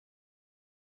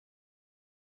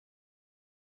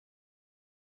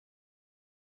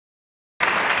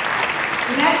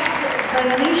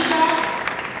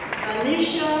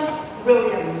Venetia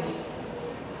Williams.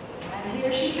 And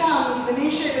here she comes.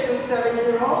 Venetia is a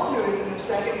 7-year-old who is in the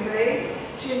 2nd grade.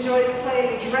 She enjoys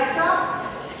playing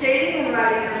dress-up, skating, and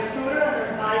riding her scooter and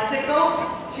her bicycle.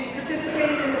 She's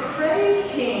participated in the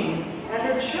praise team at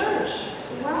her church.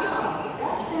 Wow,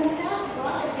 that's fantastic.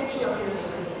 Well, I'm going to get you up here so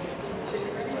we can see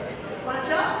you. Ready? Want to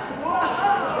jump? Whoa!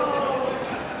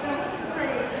 Now, what's the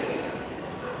praise team?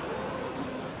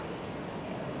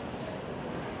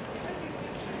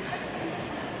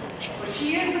 Well, she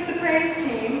is with the praise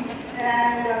team,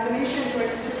 and Venetia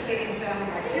enjoys participating in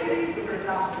family activities with her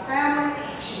adopted family.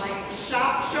 She likes to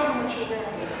shop. Show them what you're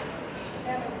wearing.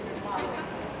 Stand over your mom.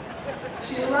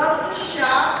 She loves to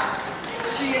shop.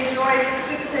 She enjoys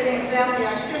participating in family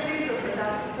activities with her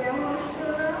dad's family. Let's go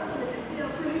around so they can see how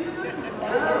pretty you look.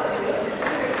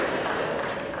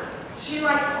 She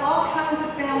likes all kinds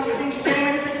of family things. You're getting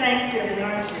ready for Thanksgiving,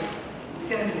 aren't you? It's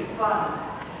going to be fun.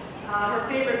 Her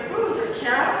favorite foods are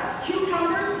carrots,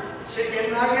 cucumbers,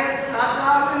 chicken nuggets, hot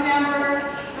dogs, and hamburgers.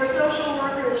 Her social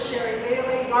worker is Sherry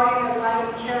Bailey, guardian ad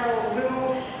litem Carol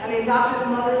Liu, and the adopted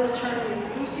mother's attorney is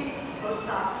Lucy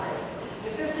Osakwe. The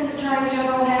Assistant Attorney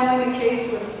General handling the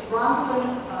case was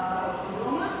Ronaldin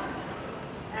Kuroma,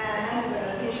 and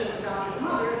Venetia's adopted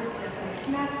mother, Stephanie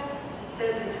Smith,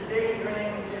 says that today her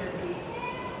name is going to be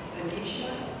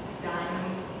Venetia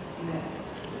Diamond Smith.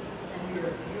 And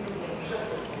you're beautiful, just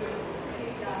as beautiful as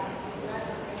Kate Diamond.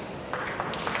 Congratulations.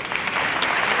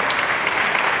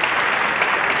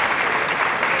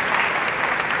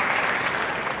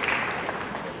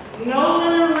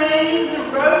 Nolan Rains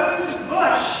Rose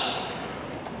Bush.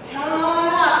 Come on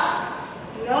up.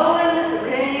 Nolan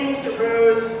Rains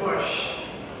Rose Bush.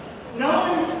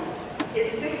 Nolan is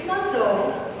 6 months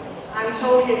old. I'm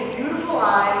told he has beautiful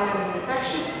eyes and an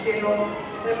infectious giggle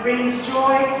that brings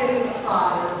joy to his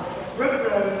fathers, Brooke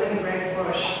Rose and Greg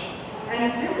Bush.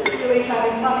 And this is really kind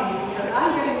of funny because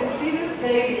I'm getting to see this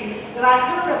baby that I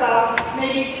heard about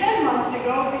maybe 10 months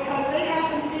ago because they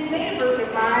happen to be neighbors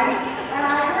of mine. And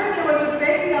I heard there was a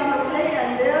baby on the way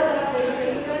and there that they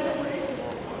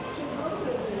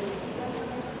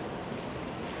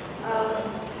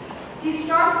he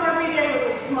starts every day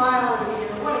with a smile on the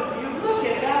ear. What a beauty. Look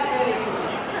at that baby.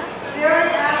 Very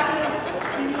active.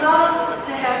 He loves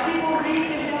to have people read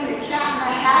to him. The Cat in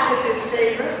the Hat is his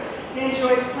favorite. He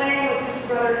enjoys playing with his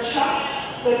brother Chuck,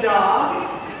 the dog.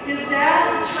 His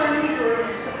dad's attorney for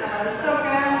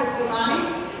Sogan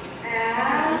Zamani,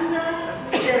 and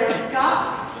Sarah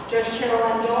Scott. Judge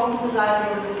Caroline Dalton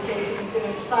presided over this case. He's going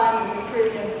to sign the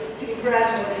decree, and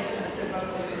congratulations to both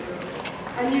of you.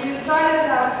 And you decided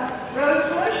Rose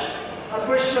Bush or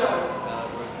Bush Rose?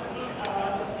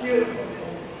 Beautiful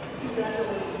thing.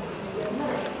 Congratulations to you.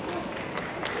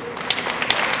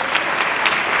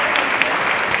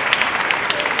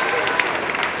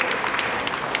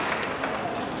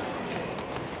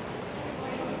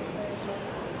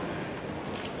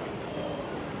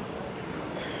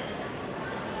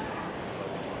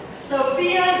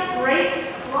 Sophia Grace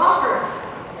Crawford.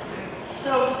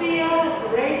 Sophia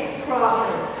Grace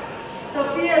Crawford.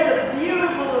 Sophia is a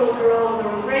beautiful little girl with a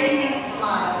radiant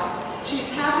smile. She's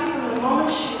happy from the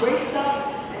moment she wakes up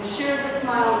and shares a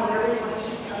smile with everyone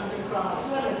she comes across.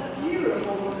 What a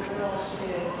beautiful little girl she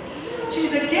is.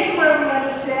 She's a giggler, we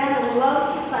understand, and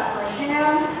loves to clap her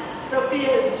hands. Sophia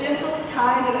is gentle,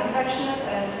 kind, and affectionate,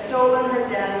 and has stolen her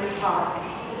daddy's heart.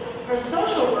 Her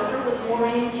social worker was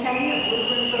Maureen Kenny of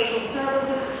Lutheran Social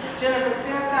Services. Jennifer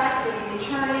Fairfax was the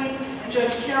attorney, and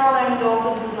Judge Caroline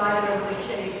Dalton presided over the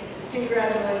case.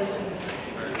 Congratulations.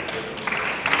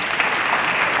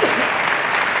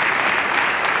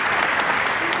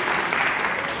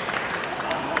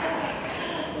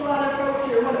 A lot of folks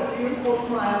here, what a beautiful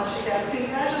smile she has.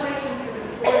 Congratulations to this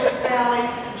gorgeous family.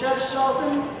 Judge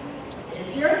Dalton,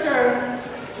 it's your turn.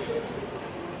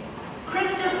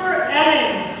 Christopher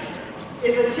Eddings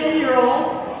is a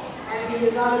 10-year-old, and he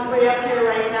is on his way up here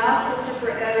right now.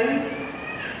 Christopher Eddings.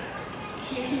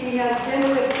 He has been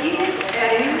with Edith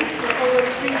Eddings for over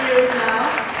 3 years now.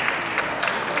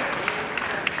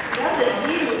 Doesn't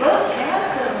he look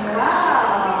handsome?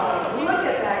 Wow! Look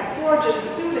at that gorgeous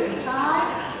suit and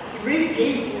tie.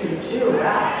 3-piece suit, too.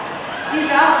 Wow. He's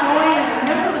outgoing and a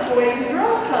member of the Boys and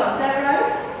Girls Club, is that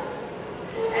right?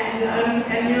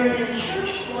 And you're in your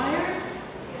church choir?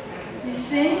 You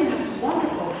sing? That's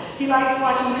wonderful. He likes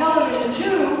watching television,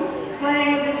 too,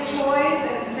 playing with his toys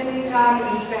and spending time with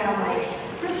his family.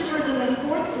 Christopher's in the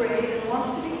 4th grade and wants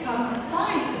to become a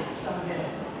scientist someday.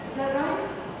 Is that right?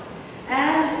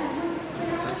 And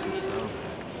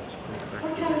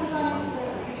what kind of science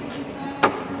are you taking science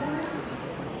at school?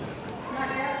 Not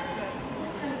yet?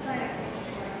 What kind of scientist would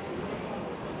you like to be?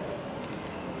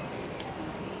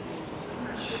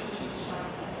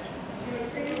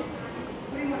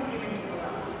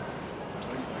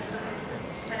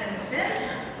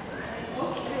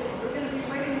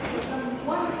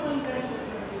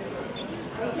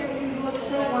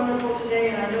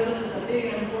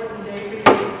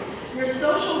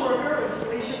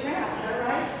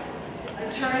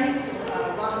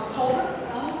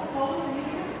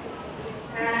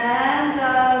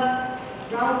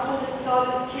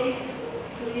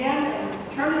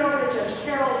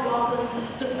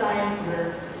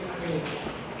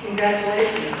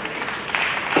 Congratulations.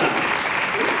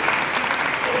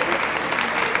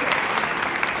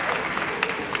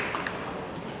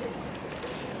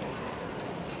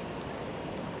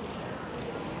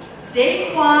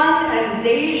 Daquan and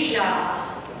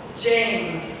Deja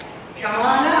James, come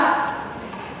on up.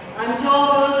 I'm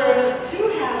told those are the two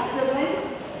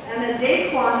half-siblings, and the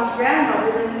Daquan's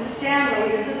grandmother, Mrs.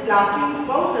 Stanley, is adopting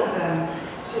both of them.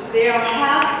 They are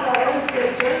half-brother and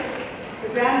sister. The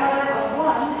grandmother of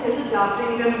one is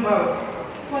adopting them both.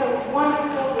 What a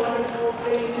wonderful, wonderful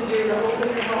thing to do, to open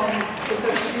your home with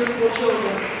such beautiful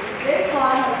children.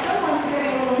 Daquan, someone's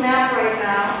getting a little nap right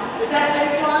now. Is that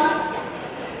Daquan?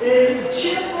 Is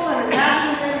cheerful and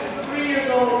imaginative. He's 3 years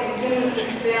old, and he's been with his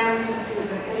family since he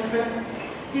was an infant.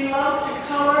 He loves to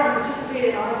color and participate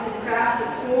in arts and crafts at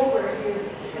school, where he is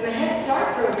in the Head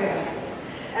Start program.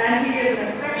 And he is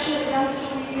an affectionate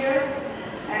youngster we hear,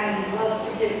 and he loves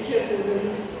to give kisses, and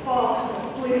he's falling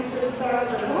asleep with his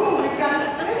arms. Ooh, we've got a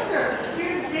sister.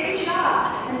 Here's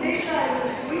Deja. And Deja is a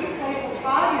sweet, playful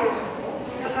 5-year-old.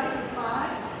 Is that right? 5?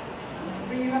 I'll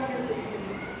bring you up here so you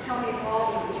can tell me if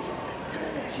all this is wrong.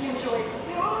 She enjoys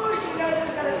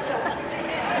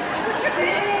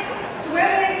singing,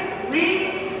 swimming,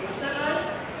 reading,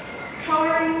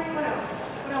 coloring. What else?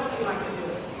 What else do you like to do?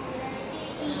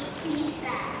 Eat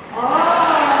pizza.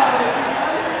 Oh, she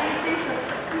loves to eat pizza.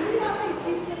 Do we have any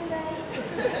pizza today?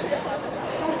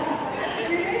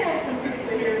 We may have some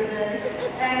pizza here today.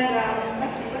 And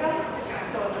let's see, what else can I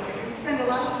tell you? You spend a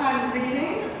lot of time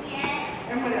reading. Yes.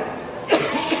 And what else? I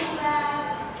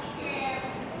love to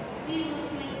be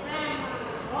with my grandma.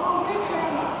 Oh, where's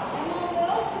Grandma? Grandma,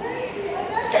 well, there she is.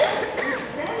 That's it.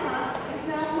 Grandma is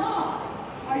now Mom.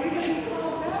 Are you going to be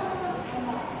called Grandma or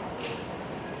Mom?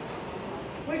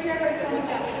 Whichever comes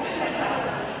out.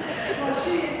 Well,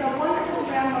 she is a wonderful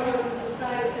grandmother who's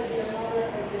decided to be a mother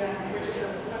again, which is a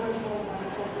wonderful,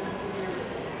 wonderful thing to do.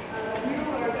 You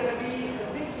are going to be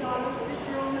a big daughter, a big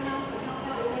girl in the house, and help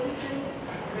out with everything.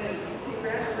 Great.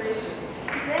 Congratulations.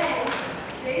 Today,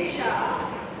 Deja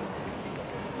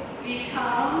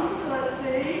becomes, let's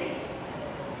see,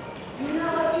 you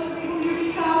know what who you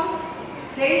become?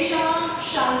 Deja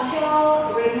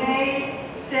Chantel Renee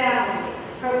Stanley.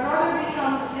 Her brother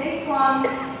becomes Daquan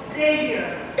Xavier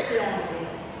Stanley.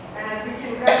 And we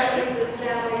congratulate this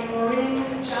family, Maureen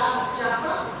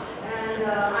Jaffa and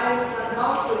Iris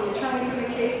Gonzalez, who are the attorneys in the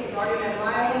case, the guardian ad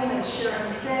litem, and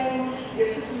Sharon Singh, the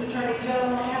assistant attorney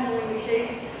general handling the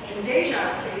case. In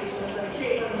Deja's case was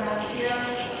Caitlin Mancier,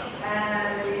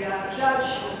 and the judge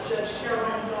was Judge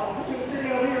Caroline Dahl, who's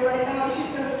sitting over here right now. She's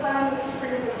going to sign this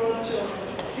decree for both children.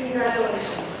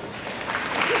 Congratulations.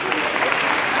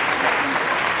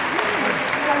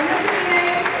 Am I missing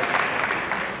names?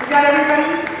 We got everybody?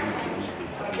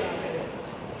 Okay.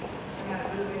 I'm not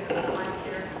losing the mic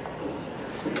here.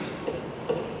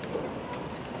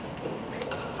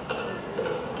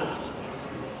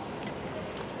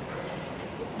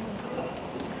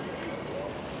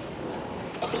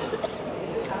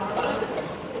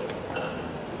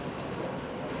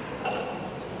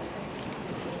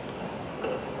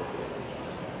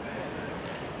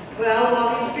 Well, while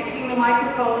he's fixing the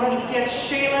microphone, let's get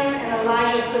Shaylin and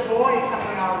Elijah Savoy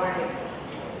coming our way.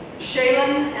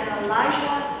 Shaylin and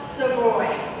Elijah Savoy.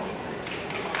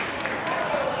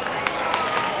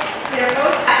 They're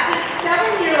both active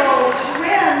 7-year-old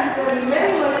twins, and they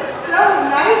look so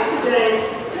nice today.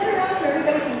 Turn around so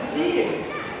everybody can see you.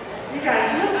 You guys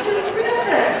look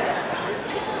terrific.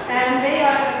 And they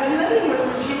have been living with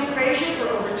Regina Frazier for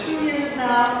over 2 years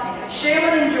now.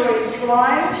 Shaylin enjoys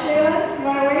drawing. Shaylin, you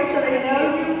want to wave so they know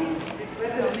you?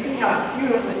 Let them see how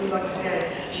beautiful you look today.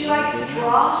 She likes to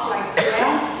draw, she likes to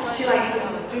dance, she likes to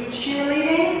do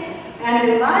cheerleading, and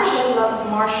Elijah loves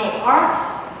martial arts,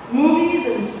 movies,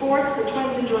 and sports. The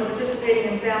twins enjoy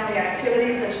participating in family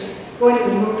activities such as going to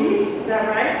the movies, is that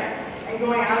right? And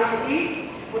going out to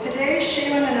eat. Well, today,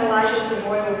 Shaylin and Elijah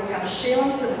Savoy will become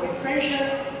Shaylin Savoy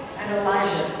Frazier and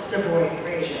Elijah Savoy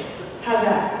Frazier. How's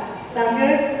that? Sound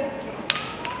good?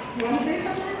 You want to say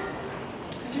something?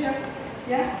 Did you have?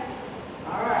 Yeah?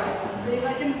 All right. Let's see if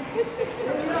I can.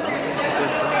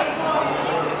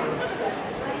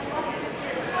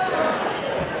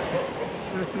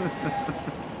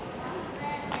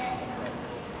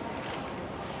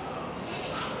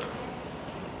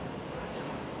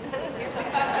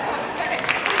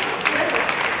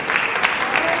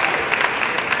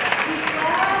 He's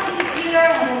glad he's here,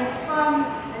 and it's fun,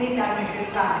 and he's having a good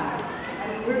time. And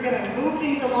we're going to move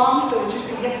things along so that you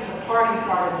can get to the party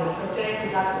part of this, okay?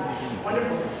 We've got some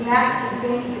wonderful snacks and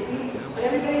things to eat, but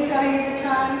everybody's having a good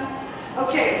time.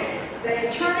 Okay, The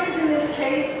attorneys in this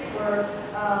case were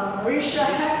Marisha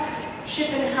Hecht,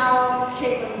 Schippenhau,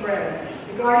 Caitlin Bray.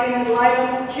 The guardian ad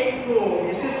litem, Kate Gould.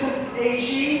 The assistant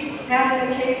AG handling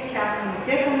the case, Catherine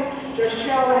McGiffin. Judge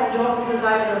Caroline Dalton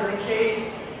presided over the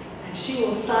case, and she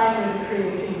will sign the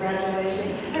decree.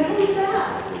 Congratulations. And who's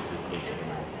that?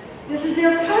 This is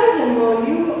their cousin. Well,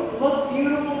 you look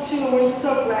beautiful too, and we're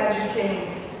so glad you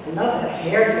came. I love the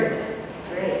hairdo.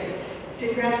 Great.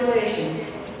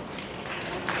 Congratulations.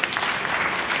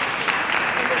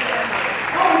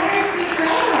 Oh, here's the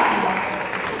grandmother.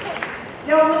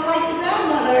 Y'all look like the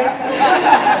grandmother.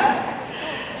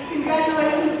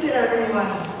 Congratulations to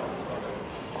everyone.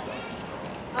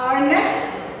 Our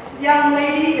next young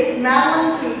lady is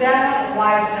Madeline Susanna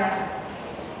Weisner.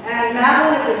 And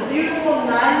Madeline is a beautiful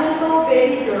 9-month-old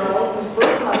baby girl whose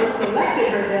birth mother selected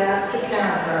her dads to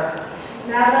parent her.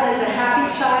 Madeline is a happy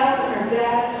child, and her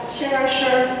dads cherish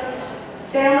her.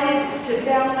 Family to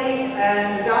family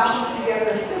and adoptions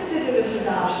together assisted with this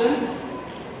adoption.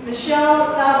 Michelle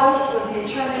Zavos was the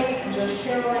attorney, and Judge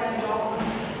Caroline Dalton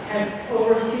has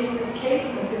overseen this case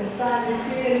and is going to sign the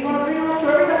decree. And you want to read it so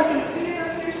everybody can see her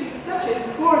up here? She's such a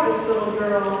gorgeous little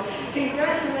girl.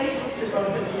 Congratulations to both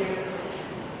of you.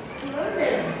 Hello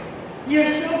there. You're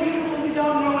so beautiful you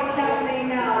don't know what's happening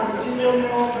now, but you will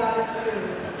know about it soon.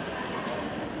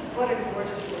 What a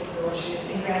gorgeous little girl she is.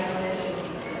 Congratulations.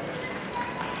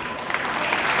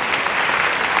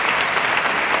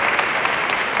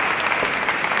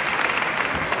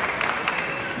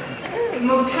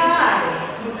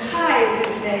 Mukai is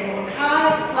his name. Mukai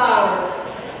Flowers.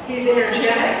 He's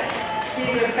energetic.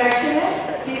 He's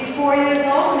affectionate. He's 4 years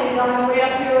old and he's on his way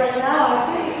up here right now. I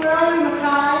think. Where are you,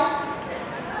 Mukai?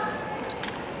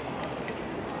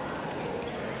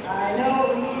 I know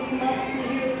he must be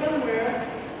here somewhere.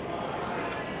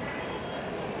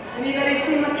 Anybody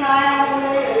see Mukai on the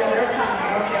way? Yeah, they're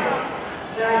coming. Okay.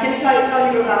 Then I can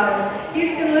tell you about him.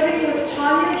 He's been living with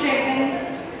Tanya Jenkins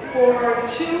for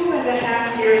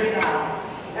 2.5 years now.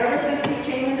 Ever since he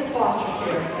came into foster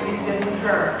care, he's been with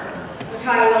her.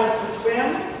 Mukai loves to swim.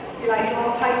 He likes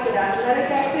all types of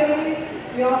athletic activities.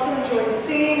 He also enjoys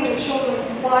singing in the children's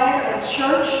choir at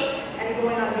church and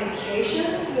going on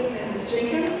vacations with Mrs.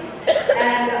 Jenkins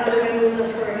and other members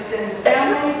of her extended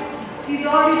family. He's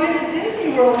already been at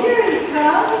Disney World. Here he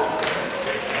comes.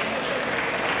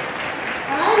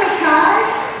 Hi, Mukai.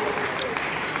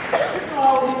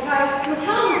 Oh,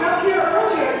 Mukai was up here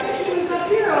earlier. I think he was up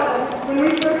here when we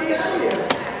first got here.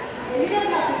 Well, you don't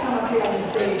have to come up here on the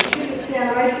stage. You can just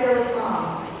stand right there with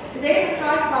Mom. Today,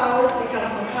 Mukai Flowers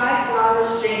becomes Mukai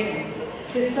Flowers Jenkins.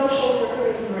 His social worker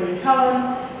is Marie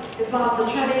Cohen. His mom's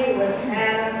attorney was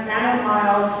Anna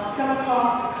Miles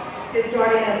Krimikoff. His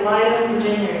guardian ad litem,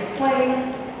 Virginia Kling.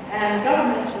 And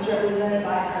government was represented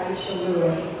by Aisha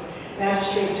Lewis.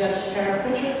 Magistrate Judge Tara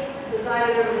Pinterest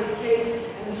presided over this case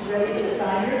and is ready to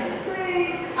sign your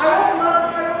decree. I won't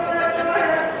love, go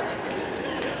ahead.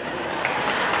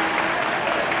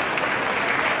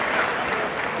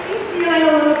 He's feeling a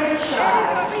little bit shy.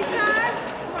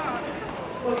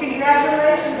 Well,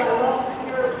 congratulations. I love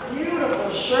your beautiful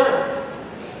shirt.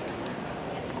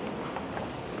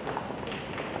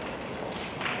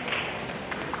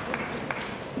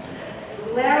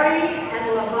 Larry and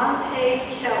Levante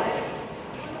Kelly.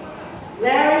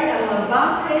 Larry and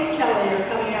Levante Kelly are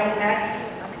coming up next.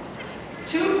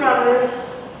 2 brothers,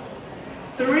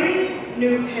 3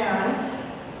 new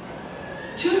parents,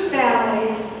 2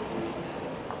 families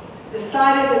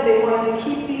decided that they wanted to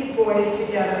keep these boys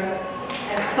together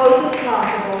as close as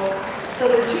possible. So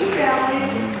the 2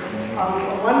 families,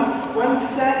 one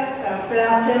set of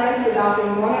parents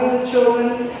adopting one of the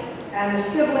children, and the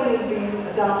sibling is being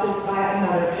adopted by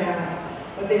another parent.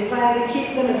 But they plan to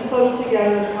keep them as close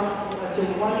together as possible. That's a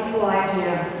wonderful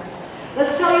idea.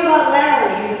 Let's tell you about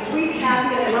Larry. He's a sweet,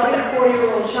 happy, and loving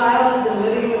 4-year-old child who's been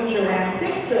living with Joanne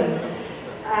Dixon.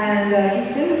 And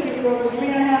he's been with you for over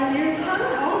 3.5 years.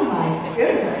 Oh my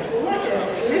goodness, look at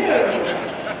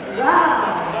you.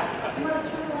 Wow. You want to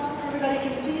turn around so everybody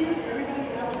can see you? Everybody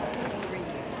out.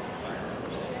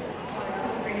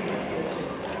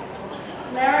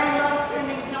 Larry loves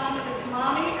spending time with his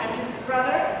mommy and his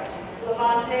brother,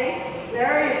 Levante.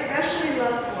 Larry especially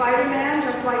loves Spider-Man,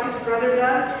 just like his brother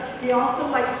does. He also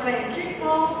likes playing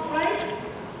kickball, right?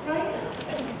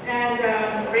 And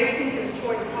racing his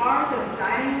toy cars in the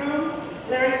dining room.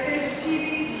 Larry's favorite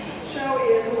TV show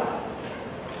is what?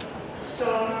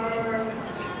 Star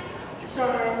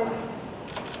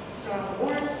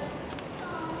Wars.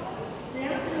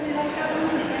 Yeah, really like that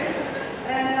one, right?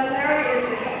 And Larry is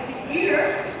a healthy eater.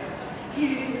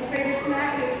 His favorite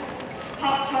snack is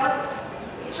Pop-Tarts,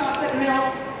 chocolate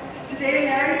milk. Today,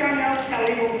 Larry Darnell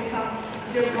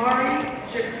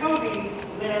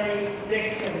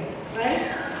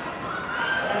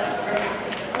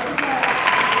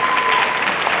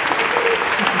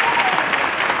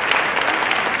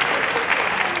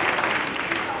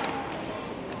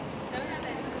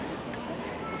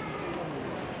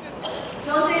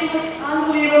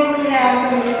unbelievably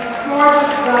handsome, these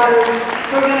gorgeous brothers.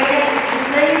 We're going to get to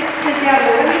raised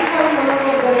together. Let me tell you a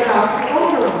little bit about the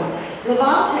older one.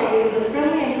 Levante is a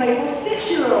friendly and playful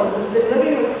 6-year-old who's been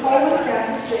living with Colin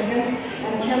Francis Jenkins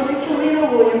and Kimberly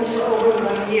Selena Williams for over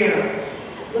 1 year.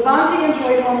 Levante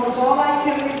enjoys almost all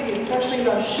activities. He especially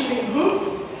loves shooting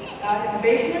hoops in the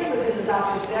basement with his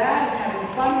adopted dad and having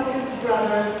fun with his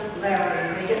brother,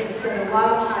 Larry. They get to spend a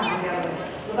lot of time together.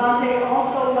 Levante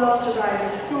also loves to ride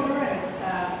his scooter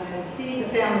and feed the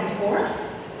family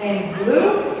horse named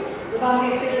Blue.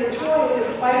 Levante's favorite toy is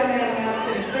his Spider-Man mask,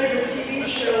 and his favorite TV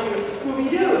show is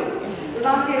Scooby-Doo.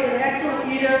 Levante is an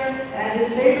excellent eater, and his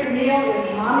favorite meal is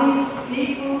Mommy's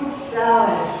seafood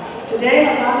salad. Today,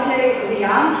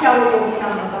 Leon Kelly will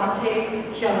become Levante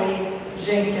Kelly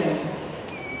Jenkins.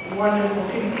 Wonderful.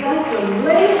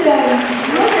 Congratulations.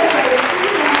 Look at those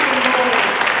 2 handsome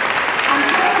boys. I'm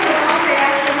told Levante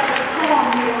actually has a poem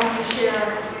he wants to share.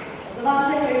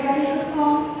 Levante, are you ready for the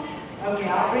poem? Okay,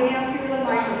 I'll bring you up here to the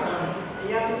microphone.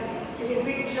 You have to give me a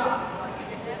big jump.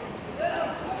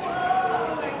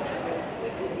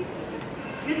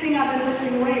 Good thing I've been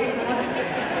lifting weights.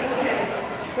 Okay,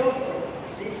 go for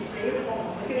it. Say your poem.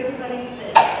 Look at everybody and say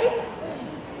it.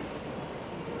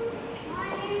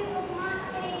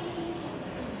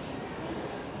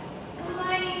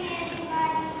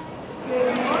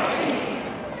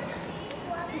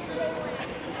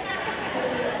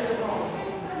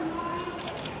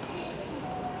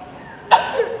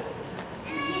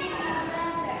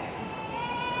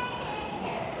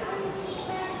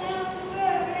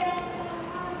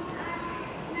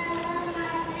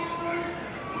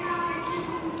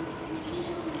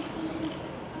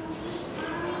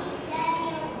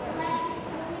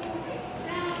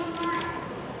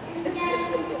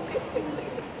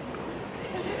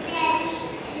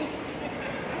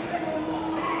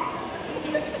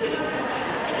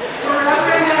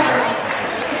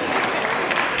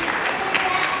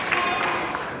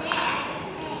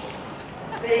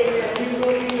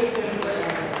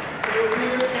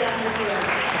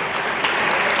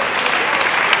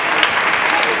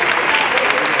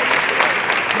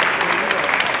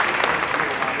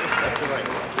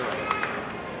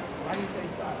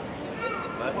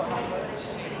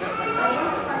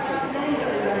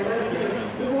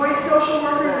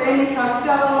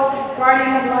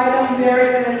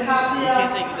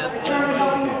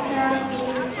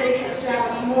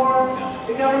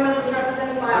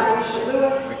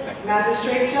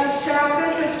 Magistrate Judge Cheryl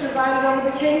Fentress presided over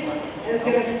the case and is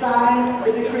going to sign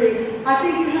the decree. I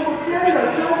think you have a friend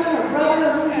or cousin or brother.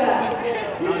 Who's that?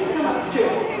 You can come up too.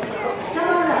 Come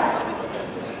on up.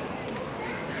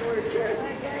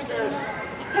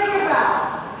 Take a bow.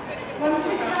 Want to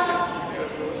take a bow?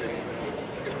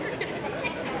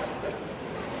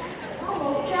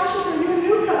 Oh, Cassius, are you a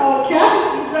new? Oh,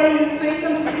 Cassius is ready to say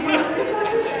something. Do you want to say something?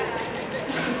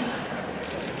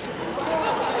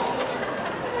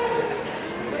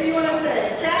 What do you want to say?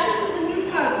 Cassius is a new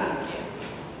cousin.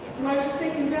 Do I just say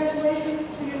congratulations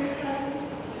to your new cousins?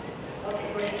 Okay,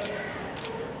 great.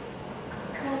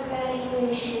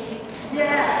 Congratulations.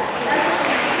 Yeah,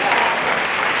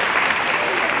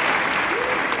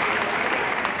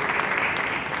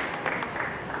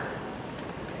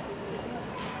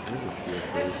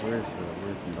 that's where's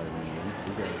somebody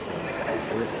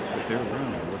they're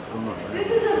around. What's going on? This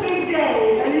is a big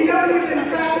day, and you know you've been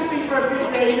practicing for a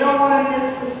big day. You don't want to miss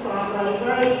the spotlight,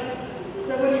 right? So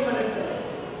what do you want to say?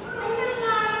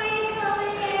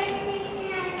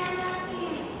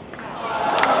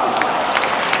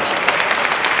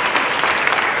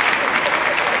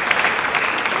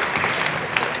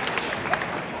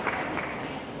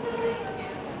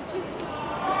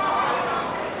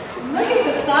 Look at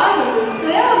the size of this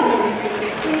family.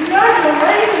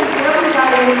 Congratulations,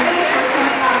 everybody, and thanks for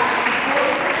coming out to support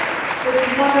this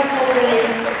wonderful day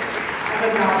of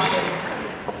adoption.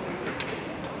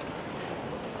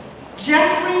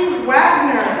 Jeffrey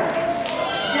Wagner.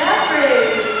 Jeffrey,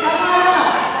 come on up.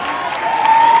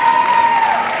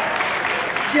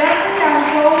 Jeffrey, I'm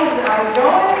told, is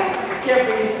outgoing.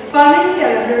 Jeffrey's funny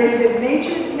and a very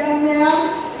good-natured young man.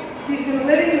 He's been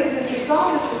living with Mr.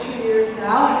 Saunders for 2 years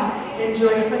now and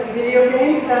enjoys playing video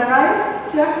games. Is that right,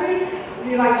 Jeffrey?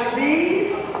 You like to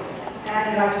read,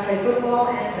 and you like to play football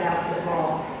and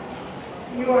basketball.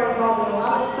 You are involved in a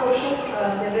lot of social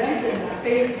events and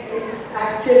faith-based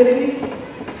activities.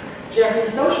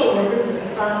 Jeffrey's social workers are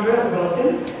Cassandra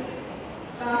Wilkins.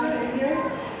 Cassandra, are you here?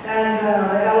 And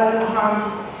Ellen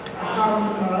Harms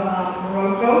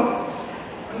Morocco.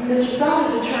 Mr.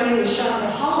 Saunders' attorney is Shonda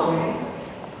Holloway.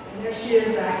 And there she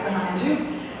is back behind you.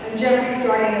 And Jeffrey's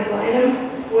guardian ad litem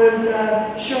was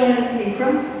Sherman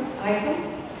Akram. Michael.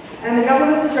 And the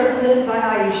government was represented by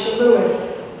Aisha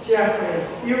Lewis.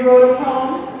 Jeffrey, you wrote a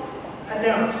poem? A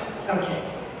note. Okay.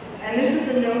 And this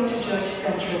is a note to Judge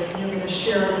Fentress, and you're going to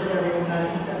share it with everyone. I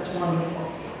think that's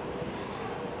wonderful.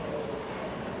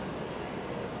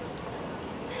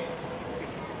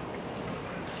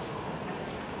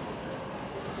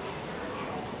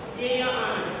 Dear Your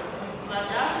Honor, my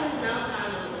doctor is now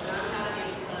kind but I'm happy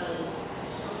because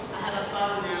I have a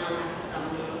father now and I can stop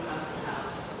moving from house to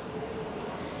house.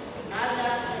 My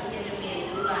doctor has given me a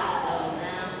new life, so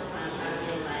now I'm happy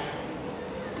in life.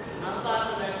 My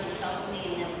father lets me help me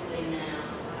in every way now.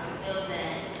 I feel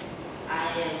that I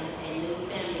am a new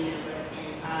family member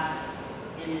and I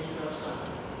am his real son.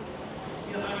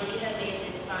 Your Honor, you have made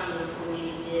this final for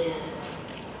me to live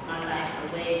my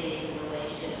life the way it is and the way it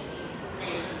should be.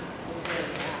 Thank you.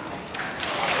 Sincerely.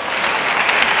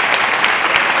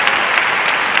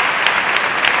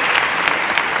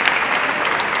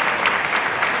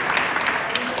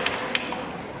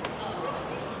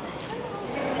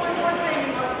 There's one more thing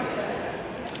he wants to say.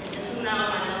 This is not on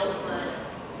my note, but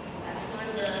I just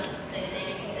wanted to say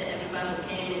thank you to everybody who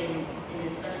came in, and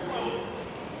especially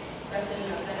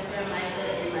my best friend Micah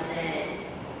and my dad,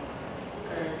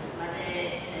 because my dad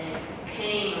has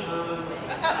came a long way.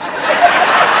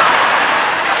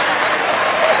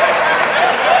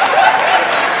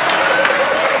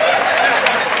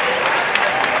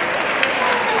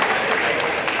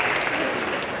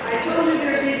 I told you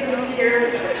there'd be some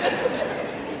tears.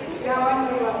 Now I'm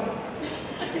the one.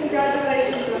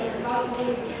 Congratulations, I'm about to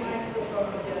lose this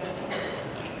microphone again.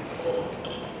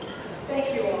 Thank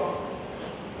you all.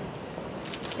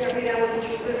 Jeffrey, that was a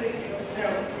terrific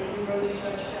note that you wrote to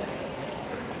Judge Fentress.